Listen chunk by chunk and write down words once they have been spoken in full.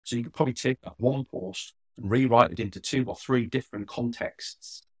So you could probably take that one post and rewrite it into 2 or 3 different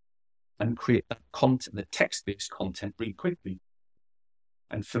contexts and create that content, the text-based content, really quickly.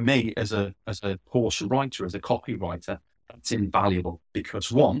 And for me, as a post writer, as a copywriter, that's invaluable because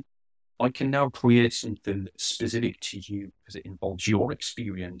one, I can now create something that's specific to you because it involves your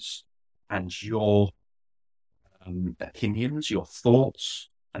experience and your opinions, your thoughts.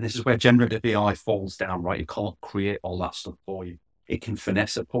 And this is where generative AI falls down, right? It can't create all that stuff for you. It can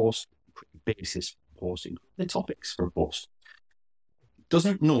finesse a post, create basis for posting, the topics for a post. It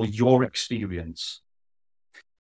doesn't know your experience